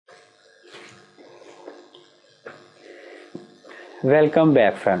Welcome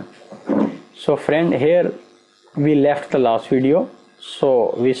back, friend. So friend, here we left the last video,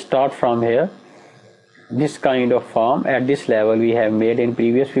 so we start from here. This kind of form at this level we have made in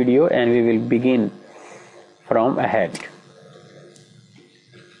previous video, and we will begin from ahead.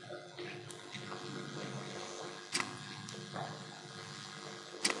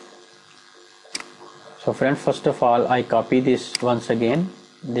 So friend, first of all I copy this once again,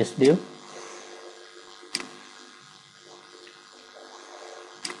 this div,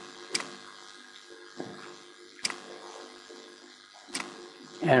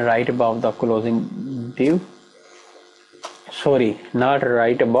 and right above the closing div, not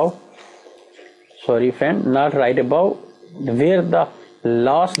right above where the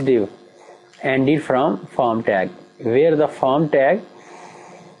last div ended from form tag, where the form tag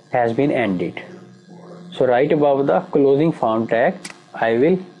has been ended. So right above the closing form tag I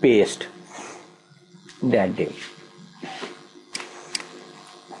will paste that div,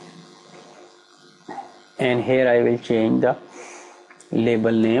 and here I will change the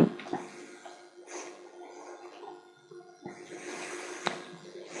label name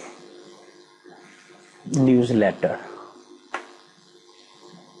newsletter.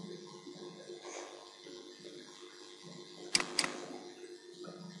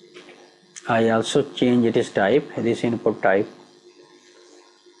 I also change its type, this input type,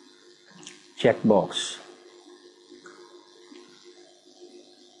 checkbox,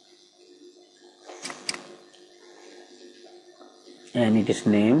 and it is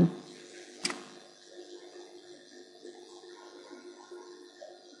name,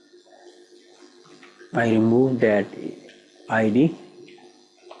 I remove that ID,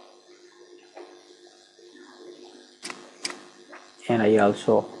 and I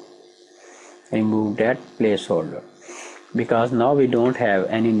also remove that placeholder, because now we don't have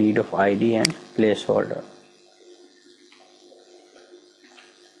any need of ID and placeholder.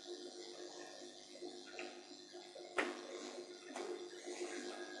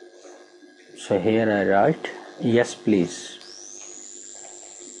 So here I write yes please.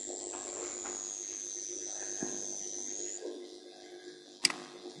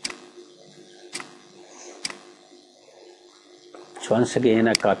 So once again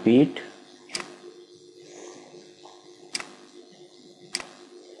I copy it,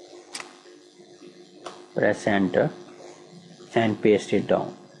 press enter and paste it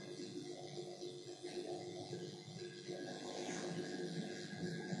down.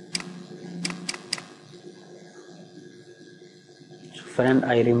 So friend,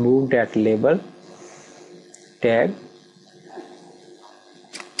 I remove that label tag,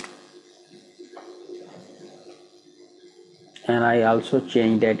 and I also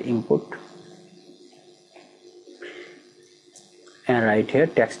change that input and write here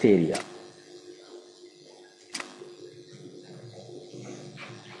text area.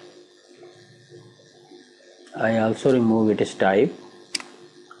 I also remove its type,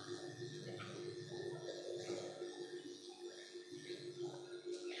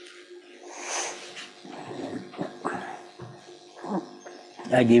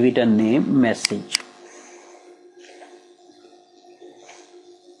 I give it a name message.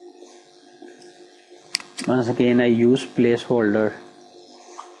 Once again I use placeholder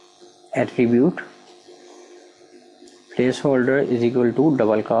attribute, placeholder is equal to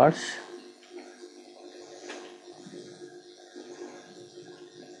double quotes,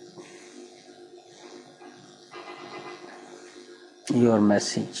 your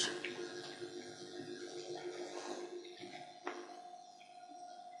message.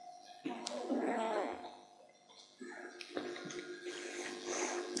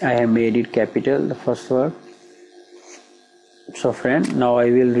 I have made it capital, the first word. So friend, now I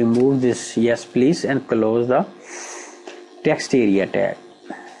will remove this yes please and close the text area tag.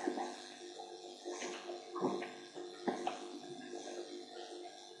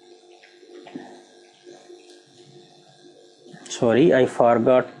 Sorry, I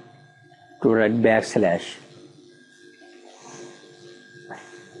forgot to write backslash.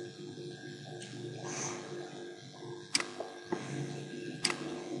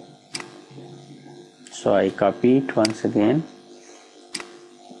 So I copy it once again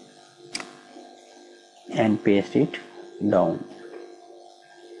and paste it down.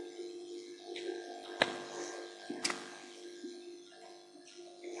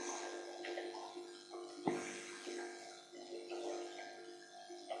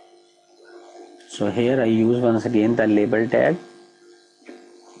 So here I use once again the label tag,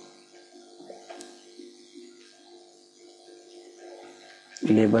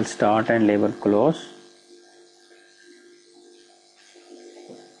 label start and label close.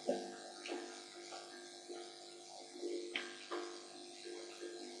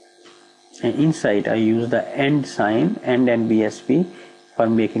 and inside I use the end sign, end and BSP, for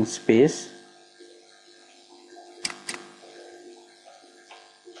making space.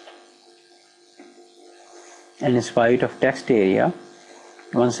 And in spite of text area,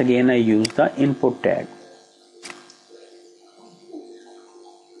 once again I use the input tag.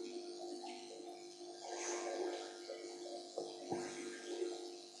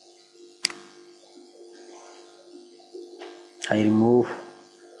 I remove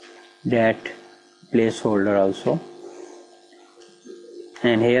that placeholder also,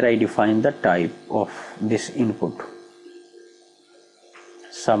 and here I define the type of this input,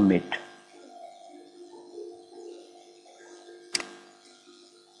 submit.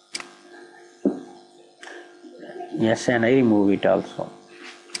 Yes, and I remove it also.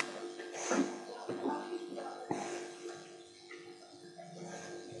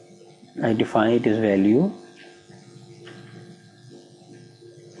 I define it as value.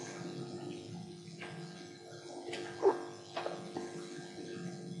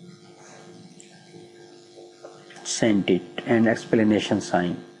 Sent it and explanation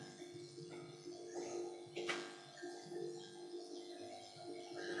sign.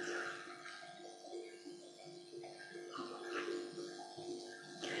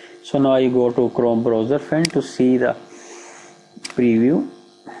 So now I go to Chrome browser, friend, to see the preview.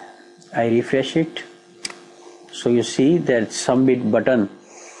 I refresh it. So you see that submit button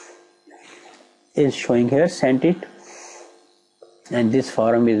is showing here, sent it, and this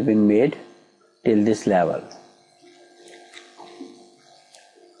form is being made till this level.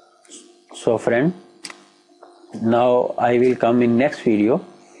 So friend, now I will come in next video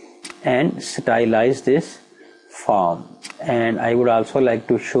and stylize this form, and I would also like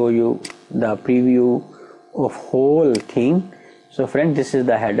to show you the preview of whole thing. So friend, this is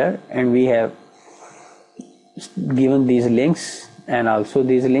the header, and we have given these links and also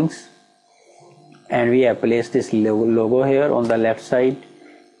these links, and we have placed this logo here on the left side,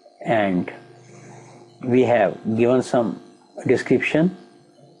 and we have given some description.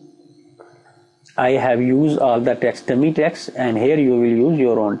 I have used all the text, dummy text, and here you will use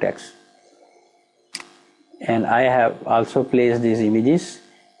your own text. And I have also placed these images,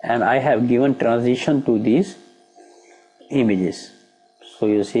 and I have given transition to these images. So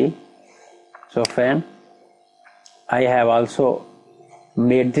you see, so friend, I have also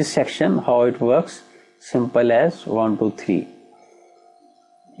made this section how it works, simple as 1, 2, 3,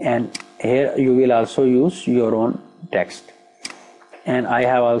 and here you will also use your own text. And I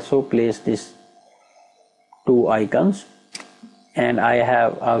have also placed this 2 icons, and I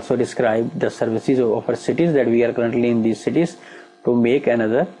have also described the services of our cities, that we are currently in these cities, to make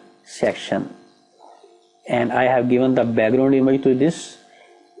another section. And I have given the background image to this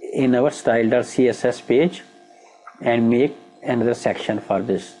in our style.css page, and make another section for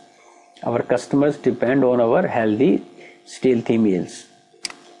this. Our customers depend on our healthy stealthy meals.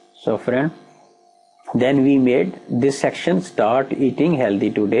 So friend, then we made this section, start eating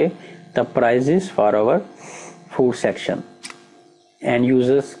healthy today, the prices for our food section, and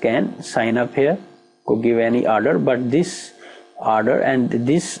users can sign up here to give any order. But this order and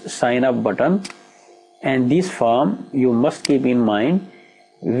this sign up button and this form, you must keep in mind,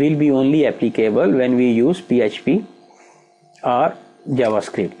 will be only applicable when we use PHP or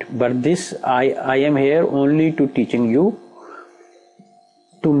JavaScript. But this I am here only to teaching you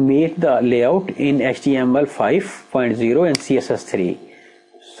to make the layout in HTML 5.0 and CSS3.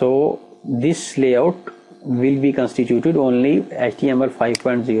 So this layout will be constituted only HTML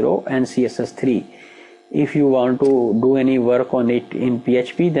 5.0 and CSS3. If you want to do any work on it in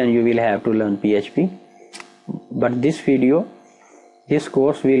PHP, then you will have to learn PHP. But this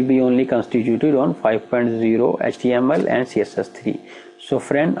course will be only constituted on 5.0 HTML and CSS3. So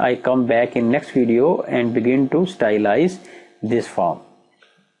friend, I come back in next video and begin to stylize this form.